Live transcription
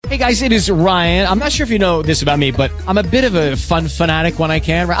Hey guys, it is Ryan. I'm not sure if you know this about me, but I'm a bit of a fun fanatic when I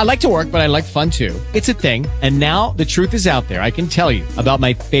can. I like to work, but I like fun too. It's a thing. And now the truth is out there. I can tell you about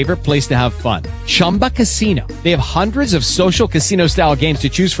my favorite place to have fun. Chumba Casino. They have hundreds of social casino style games to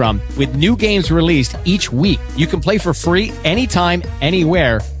choose from with new games released each week. You can play for free anytime,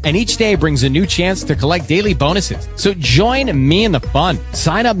 anywhere. And each day brings a new chance to collect daily bonuses. So join me in the fun.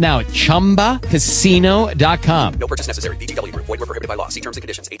 Sign up now at ChumbaCasino.com. No purchase necessary. VGW Group. Void where prohibited by law. See terms and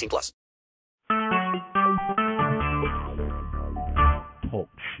conditions. 18+. Talk show.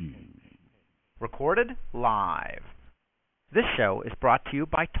 Recorded live. This show is brought to you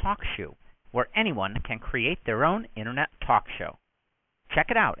by TalkShoe, where anyone can create their own internet talk show.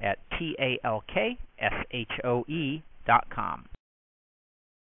 Check it out at TalkShoe.com.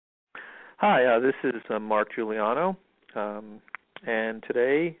 Hi, this is Mark Giuliano, and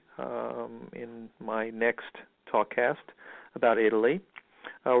today, in my next talkcast about Italy,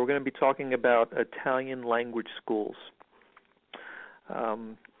 we're going to be talking about Italian language schools.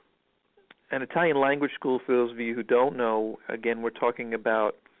 An Italian language school, for those of you who don't know, again, we're talking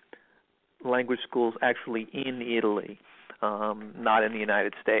about language schools actually in Italy, not in the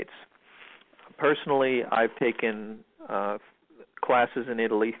United States. Personally, I've taken classes in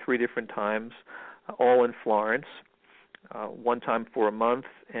Italy 3 different times, all in Florence, one time for a month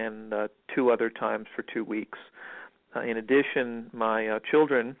and 2 other times for 2 weeks. In addition, my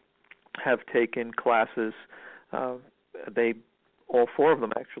children have taken classes. All 4 of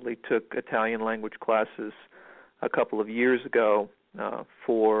them actually took Italian language classes a couple of years ago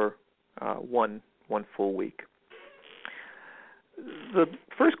for one full week. The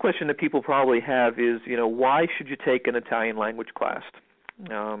first question that people probably have is, why should you take an Italian language class?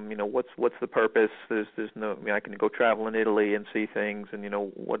 What's the purpose? There's no. I can go travel in Italy and see things, and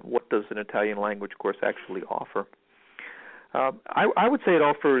what does an Italian language course actually offer? I would say it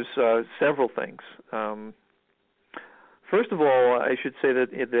offers several things. First of all, I should say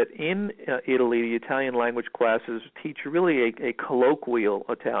that in Italy, the Italian language classes teach really a colloquial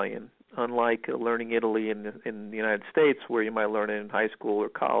Italian, unlike learning Italy in the United States, where you might learn it in high school or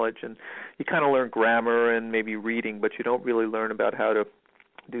college, and you kind of learn grammar and maybe reading, but you don't really learn about how to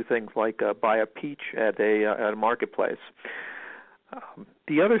do things like buy a peach at a marketplace.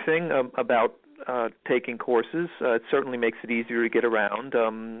 The other thing about taking courses, it certainly makes it easier to get around.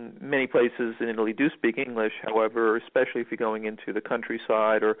 Many places in Italy do speak English, however, especially if you're going into the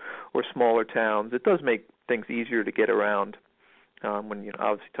countryside or smaller towns, it does make things easier to get around when you're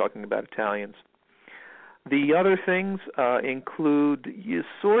obviously talking about Italians. The other things include, you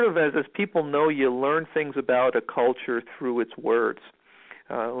sort of, as people know, you learn things about a culture through its words.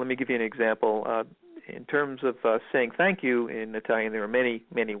 Let me give you an example. In terms of saying thank you in Italian, there are many,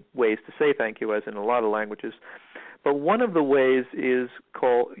 many ways to say thank you, as in a lot of languages. But one of the ways is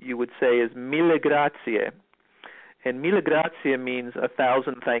you would say is mille grazie. And mille grazie means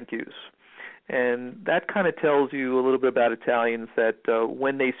 1,000 thank yous. And that kind of tells you a little bit about Italians, that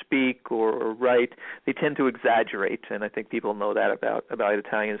when they speak or write, they tend to exaggerate. And I think people know that about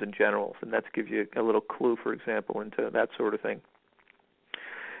Italians in general. And that gives you a little clue, for example, into that sort of thing.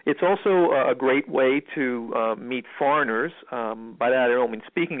 It's also a great way to meet foreigners. By that I don't mean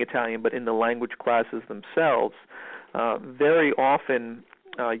speaking Italian, but in the language classes themselves. Very often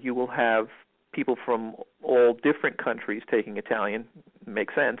you will have people from all different countries taking Italian.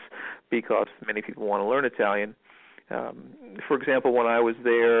 Makes sense, because many people want to learn Italian. For example, when I was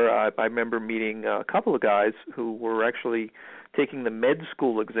there, I remember meeting a couple of guys who were actually taking the med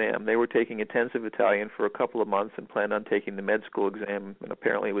school exam. They were taking intensive Italian for a couple of months and planned on taking the med school exam, and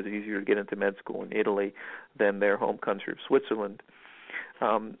apparently it was easier to get into med school in Italy than their home country of Switzerland.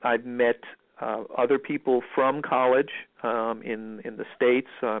 I've met other people from college in the States.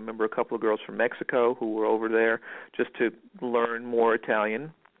 I remember a couple of girls from Mexico who were over there just to learn more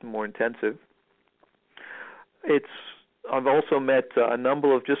Italian, more intensive. I've also met a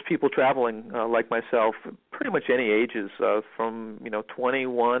number of just people traveling like myself, pretty much any ages, from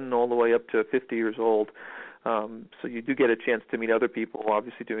 21 all the way up to 50 years old. So you do get a chance to meet other people,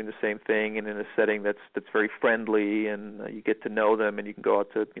 obviously doing the same thing, and in a setting that's very friendly, and you get to know them, and you can go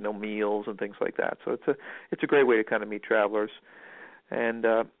out to meals and things like that. So it's a great way to kind of meet travelers. And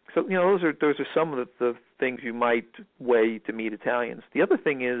so those are some of the things you might weigh to meet Italians. The other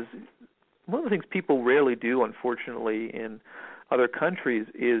thing is, one of the things people rarely do, unfortunately, in other countries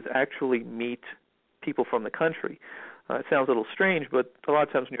is actually meet people from the country. It sounds a little strange, but a lot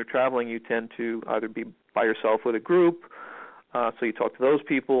of times when you're traveling, you tend to either be by yourself with a group, so you talk to those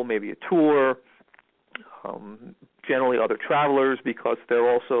people, maybe a tour, generally other travelers because they're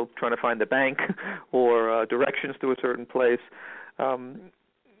also trying to find the bank or directions to a certain place.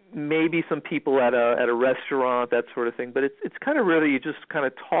 maybe some people at a restaurant, that sort of thing. But it's kind of rare that you just kind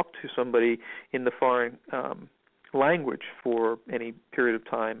of talk to somebody in the foreign language for any period of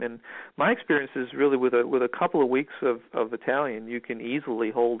time. And my experience is really with a couple of weeks of Italian, you can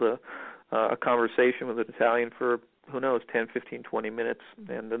easily hold a conversation with an Italian for, who knows, 10, 15, 20 minutes.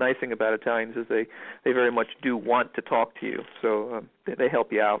 And the nice thing about Italians is they very much do want to talk to you, so they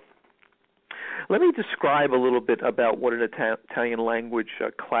help you out. Let me describe a little bit about what an Italian language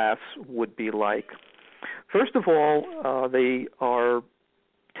class would be like. First of all, they are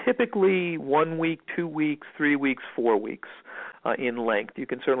typically 1 week, 2 weeks, 3 weeks, 4 weeks in length. You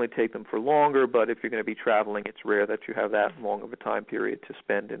can certainly take them for longer, but if you're going to be traveling, it's rare that you have that long of a time period to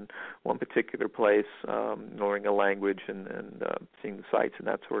spend in one particular place, learning a language and seeing the sights and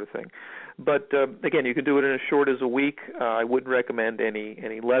that sort of thing. But again, you can do it in as short as a week. I wouldn't recommend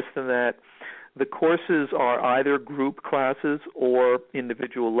any less than that. The courses are either group classes or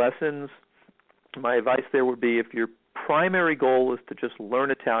individual lessons. My advice there would be, if your primary goal is to just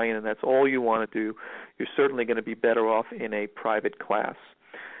learn Italian and that's all you want to do, you're certainly going to be better off in a private class.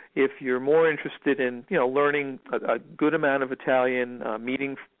 If you're more interested in, learning a good amount of Italian,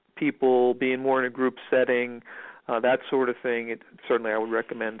 meeting people, being more in a group setting, that sort of thing, certainly I would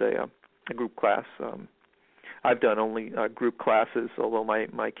recommend a group class. I've done only group classes, although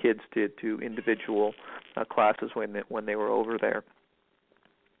my kids did do individual classes when they were over there.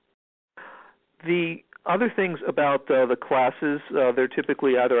 The other things about the classes, they're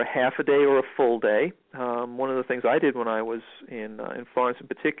typically either a half a day or a full day. One of the things I did when I was in Florence in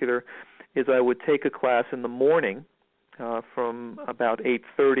particular is I would take a class in the morning from about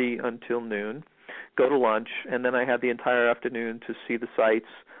 8:30 until noon, go to lunch, and then I had the entire afternoon to see the sights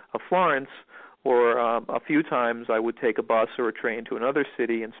of Florence, or a few times I would take a bus or a train to another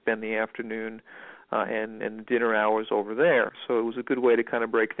city and spend the afternoon and dinner hours over there. So it was a good way to kind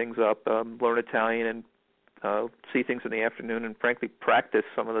of break things up, learn Italian and see things in the afternoon, and frankly practice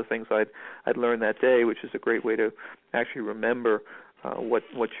some of the things I'd learned that day, which is a great way to actually remember what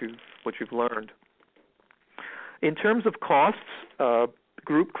you've learned. In terms of costs,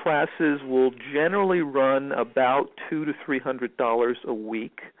 group classes will generally run about $200 to $300 a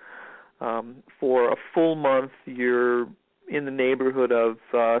week. For a full month, you're in the neighborhood of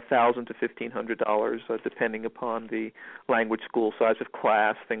 $1,000 to $1,500, depending upon the language school, size of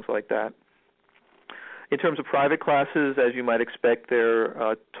class, things like that. In terms of private classes, as you might expect,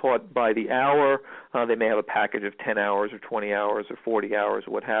 they're taught by the hour. They may have a package of 10 hours or 20 hours or 40 hours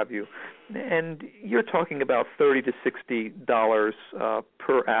or what have you. And you're talking about $30 to $60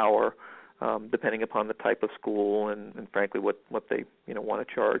 per hour, depending upon the type of school and frankly what they want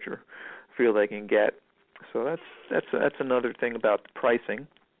to charge or feel they can get. So that's another thing about the pricing.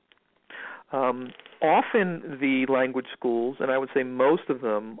 Often the language schools, and I would say most of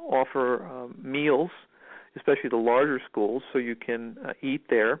them, offer meals, especially the larger schools, so you can eat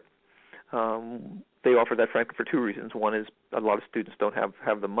there. They offer that, frankly, for two reasons. One is a lot of students don't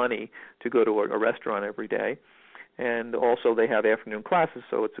have the money to go to a restaurant every day, and also they have afternoon classes,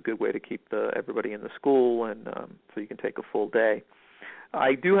 so it's a good way to keep everybody in the school, and so you can take a full day.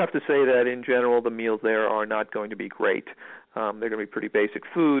 I do have to say that in general the meals there are not going to be great. They're going to be pretty basic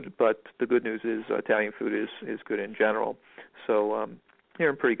food, but the good news is Italian food is good in general. So you're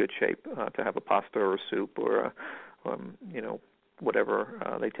in pretty good shape to have a pasta or a soup or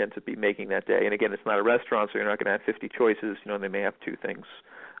whatever they tend to be making that day. And again, it's not a restaurant, so you're not going to have 50 choices. They may have two things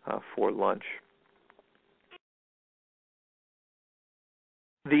for lunch.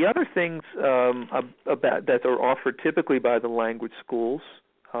 The other things about that are offered typically by the language schools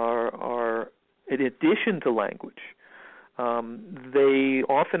are in addition to language. They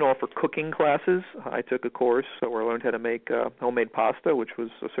often offer cooking classes. I took a course where I learned how to make homemade pasta, which was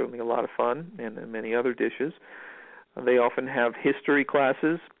certainly a lot of fun, and many other dishes. They often have history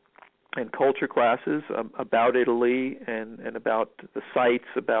classes and culture classes about Italy and about the sites,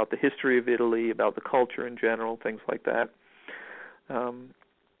 about the history of Italy, about the culture in general, things like that.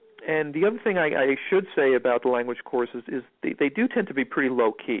 And the other thing I should say about the language courses is they do tend to be pretty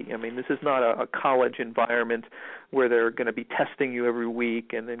low-key. I mean, this is not a college environment where they're going to be testing you every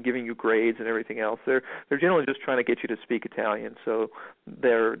week and then giving you grades and everything else. They're generally just trying to get you to speak Italian. So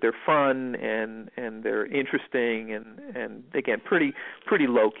they're fun and they're interesting and again, pretty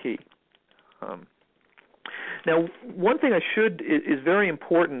low-key. Now, one thing is very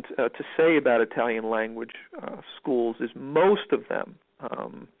important to say about Italian language schools is most of them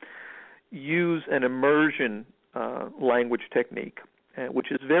use an immersion language technique,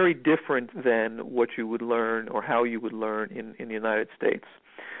 which is very different than what you would learn or how you would learn in the United States.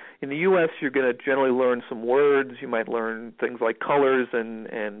 In the U.S., you're going to generally learn some words. You might learn things like colors and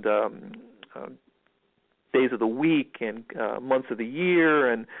days of the week and months of the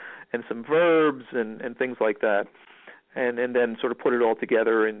year and some verbs and things like that, and then sort of put it all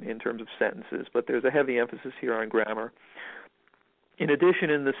together in terms of sentences. But there's a heavy emphasis here on grammar. In addition,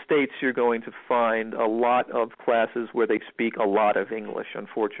 in the States, you're going to find a lot of classes where they speak a lot of English,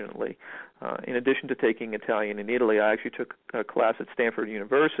 unfortunately. In addition to taking Italian in Italy, I actually took a class at Stanford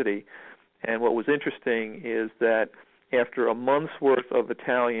University, and what was interesting is that after a month's worth of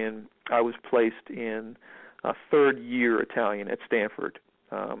Italian, I was placed in third year Italian at Stanford,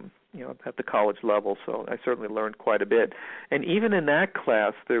 at the college level, so I certainly learned quite a bit. And even in that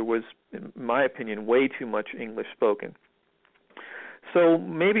class, there was, in my opinion, way too much English spoken. So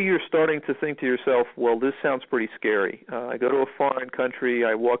maybe you're starting to think to yourself, well, this sounds pretty scary. I go to a foreign country,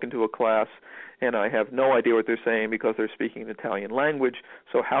 I walk into a class, and I have no idea what they're saying because they're speaking an Italian language,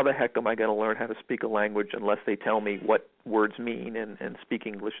 so how the heck am I going to learn how to speak a language unless they tell me what words mean and speak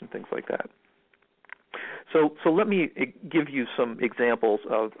English and things like that? So let me give you some examples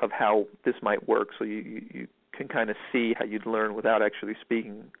of how this might work so you can kind of see how you'd learn without actually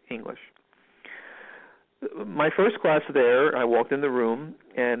speaking English. My first class there, I walked in the room,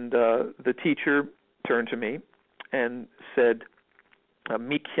 and the teacher turned to me and said,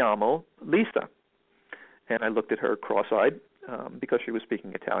 "Mi chiamo Lisa." And I looked at her cross-eyed because she was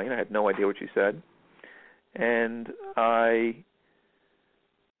speaking Italian. I had no idea what she said. And I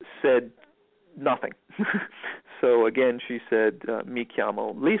said nothing. So again, she said, "Mi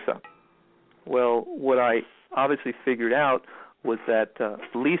chiamo Lisa." Well, what I obviously figured out was that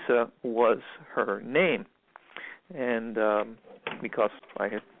Lisa was her name. And because I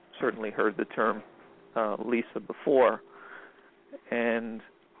had certainly heard the term Lisa before. And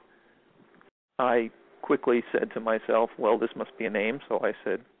I quickly said to myself, well, this must be a name. So I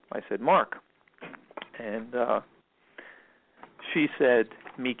said Mark. And she said,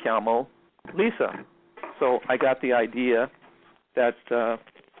 "Mi chiamo Lisa." So I got the idea that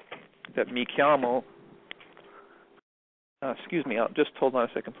 "mi chiamo," excuse me, just hold on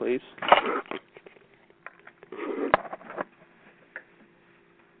a second, please.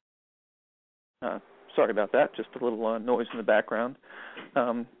 Sorry about that, just a little noise in the background.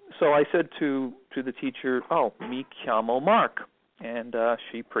 So I said to the teacher, "Oh, mi chiamo Mark," and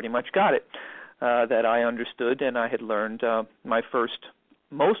she pretty much got it, that I understood, and I had learned my first,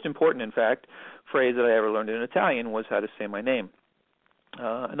 most important, in fact, phrase that I ever learned in Italian was how to say my name.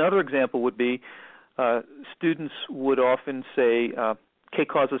 Another example would be students would often say, "Che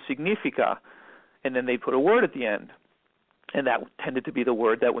cosa significa?" and then they put a word at the end. And that tended to be the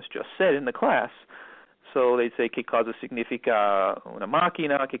word that was just said in the class. So they'd say, "Che cosa significa una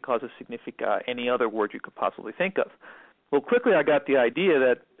macchina?" "Che cosa significa?" any other word you could possibly think of. Well, quickly I got the idea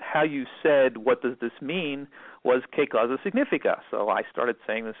that how you said, "What does this mean?" was "Che cosa significa?" So I started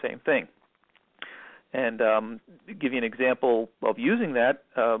saying the same thing. And to give you an example of using that,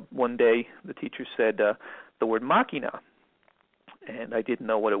 one day the teacher said the word macchina. And I didn't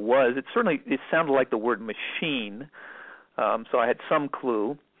know what it was. It sounded like the word machine. So I had some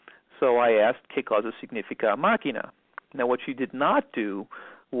clue. So I asked, "Che cosa significa macchina?" Now, what she did not do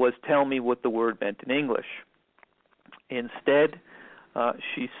was tell me what the word meant in English. Instead,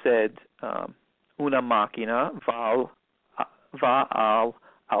 she said, "Una macchina va al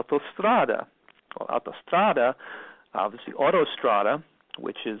autostrada." Well, autostrada, obviously autostrada,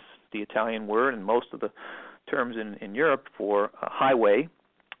 which is the Italian word and most of the terms in Europe for highway.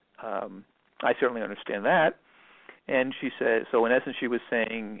 I certainly understand that. And she said, so in essence she was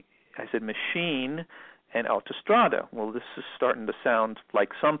saying, I said machine and autostrada. Well, this is starting to sound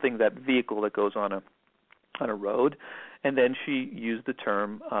like something, that vehicle that goes on a road. And then she used the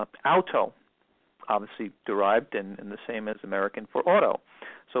term auto, obviously derived and the same as American for auto.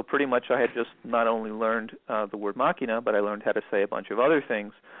 So pretty much I had just not only learned the word macchina, but I learned how to say a bunch of other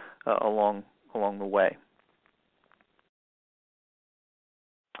things along the way.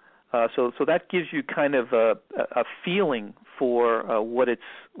 So that gives you kind of a feeling for what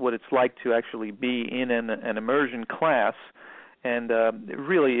it's like to actually be in an immersion class, and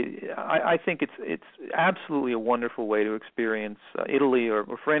really, I think it's absolutely a wonderful way to experience Italy or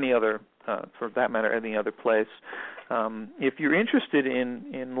for any other, for that matter, any other place. If you're interested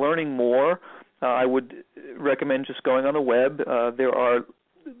in learning more, I would recommend just going on the web. There are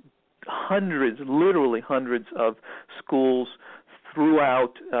literally hundreds of schools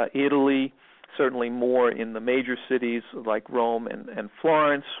throughout Italy, certainly more in the major cities like Rome and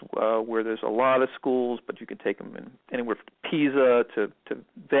Florence, where there's a lot of schools, but you can take them in anywhere from Pisa to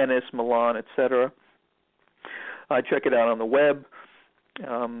Venice, Milan, etc. Check it out on the web.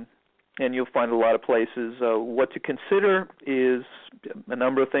 and you'll find a lot of places. What to consider is a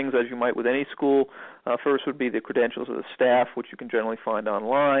number of things, as you might with any school. First would be the credentials of the staff, which you can generally find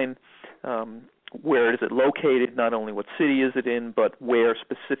online. Where is it located? Not only what city is it in, but where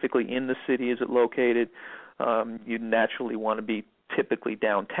specifically in the city is it located. You naturally want to be typically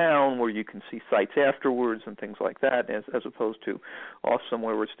downtown where you can see sites afterwards and things like that, as opposed to off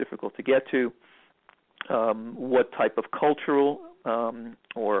somewhere where it's difficult to get to. What type of cultural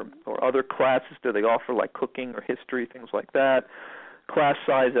or other classes do they offer, like cooking or history, things like that. Class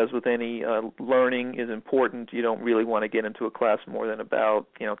size, as with any learning, is important. You don't really want to get into a class more than about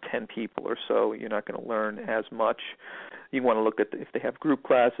 10 people or so. You're not going to learn as much. You want to look at if they have group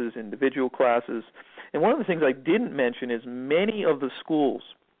classes, individual classes. And one of the things I didn't mention is many of the schools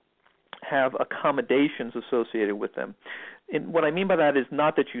have accommodations associated with them. And what I mean by that is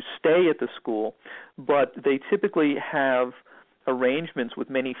not that you stay at the school, but they typically have arrangements with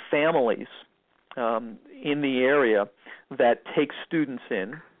many families in the area that take students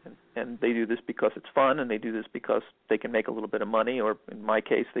in, and they do this because it's fun, and they do this because they can make a little bit of money, or in my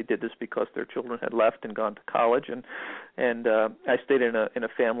case, they did this because their children had left and gone to college. And I stayed in a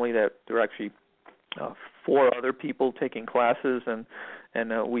family that there were actually 4 other people taking classes, and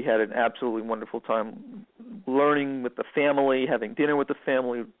we had an absolutely wonderful time learning with the family, having dinner with the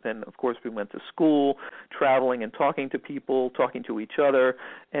family. Then, of course, we went to school, traveling and talking to people, talking to each other.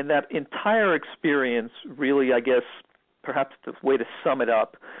 And that entire experience really, I guess, perhaps the way to sum it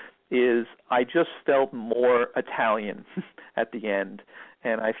up is I just felt more Italian at the end,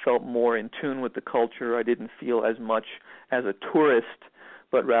 and I felt more in tune with the culture. I didn't feel as much as a tourist,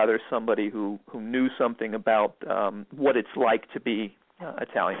 but rather somebody who knew something about what it's like to be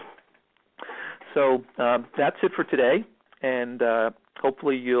Italian. So that's it for today, and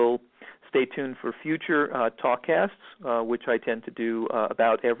hopefully you'll stay tuned for future talkcasts, which I tend to do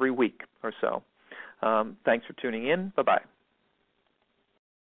about every week or so. Thanks for tuning in. Bye-bye.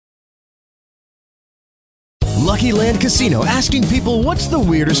 Lucky Land Casino, asking people, what's the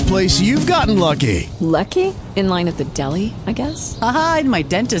weirdest place you've gotten lucky? Lucky? In line at the deli, I guess? Aha, in my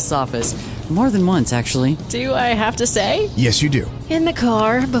dentist's office. More than once, actually. Do I have to say? Yes, you do. In the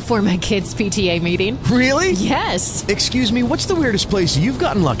car before my kids' PTA meeting. Really? Yes. Excuse me, what's the weirdest place you've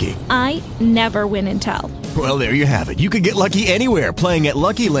gotten lucky? I never win and tell. Well, there you have it. You can get lucky anywhere, playing at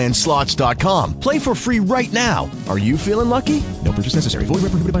LuckyLandSlots.com. Play for free right now. Are you feeling lucky? No purchase necessary. Void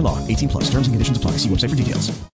where prohibited by law. 18+. Terms and conditions apply. See website for details.